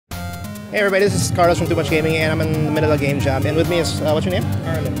Hey everybody, this is Carlos from Too Much Gaming, and I'm in Manila GameJam. And with me is what's your name?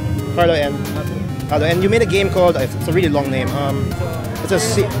 Carlo. Carlo and Carlo. And you made a game called it's a really long name. It's a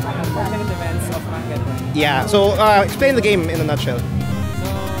Unfortunate events of Mang Kepweng. yeah. So explain the game in a nutshell. So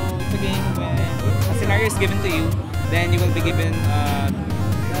it's a game when a scenario is given to you, then you will be given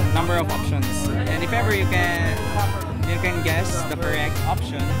a number of options, and if ever you can guess the correct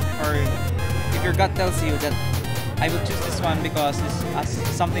option, or if your gut tells you that I will choose this one because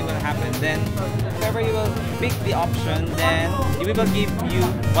something will happen, then if ever you will pick the option, then we will give you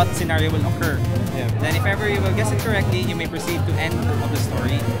what scenario will occur. Yeah. Then if ever you will guess it correctly, you may proceed to end of the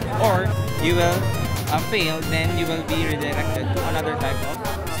story, or you will fail, then you will be redirected to another type of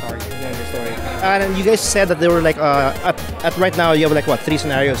story. Another story. And you guys said that there were like at right now you have like what 3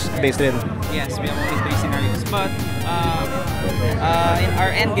 scenarios based in. Yes, we have only 3 scenarios, but in our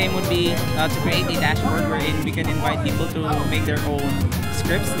end game would be to create a dashboard wherein we can invite people to make their own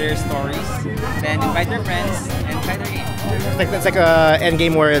scripts, their stories, then invite their friends and try their game. It's like a end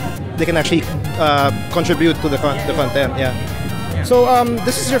game where they can actually contribute to the content. Yeah. So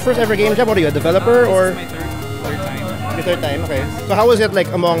this is your first ever game jam. What are you, a developer or? This is my third time. Your third time. Okay. So how was it like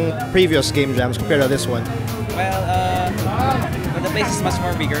among previous game jams compared to this one? Well, the place is much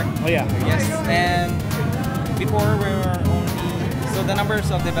more bigger. Oh yeah. Yes, and before we were only, so the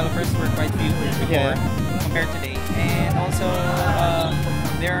numbers of developers were quite few before compared to today, and also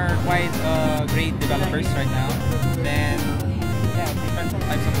there are quite great developers right now. Then different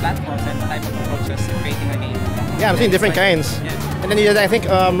types of platforms and type of approaches in creating a game. Yeah, I'm seeing different kinds. Yeah. And then I think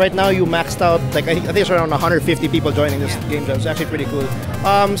right now you maxed out like I think it's around 150 people joining this game jam. It's actually pretty cool.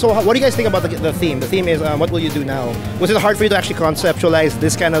 So what do you guys think about the theme? The theme is what will you do now? Was it hard for you to actually conceptualize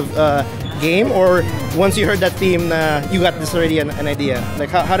this kind of game, or once you heard that theme, you got this already an idea? Like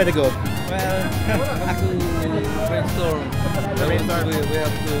how did it go? Well, To brainstorm. We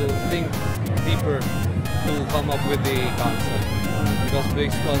have to think deeper to come up with the concept. Because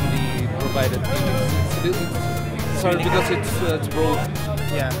based on the provided theme, it's hard because it's broad.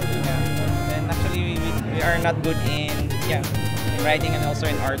 yeah. And actually, we are not good in writing and also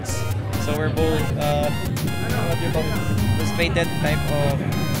in arts. So we're both frustrated type of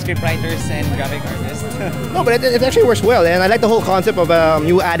scriptwriters and graphic artists. No, but it actually works well, and I like the whole concept of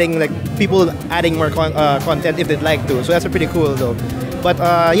you adding like people adding more content if they'd like to. So that's pretty cool though. But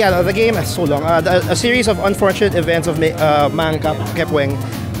yeah, the game is so long. A series of unfortunate events of Mang Kepweng.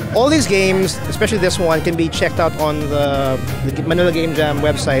 All these games, especially this one, can be checked out on the Manila GameJam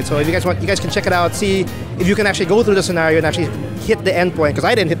website. So if you guys want, you guys can check it out, see if you can actually go through the scenario and actually hit the end point. Because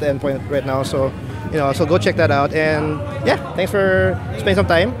I didn't hit the end point right now, so so go check that out. And yeah, thanks for spending some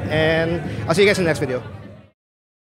time, and I'll see you guys in the next video.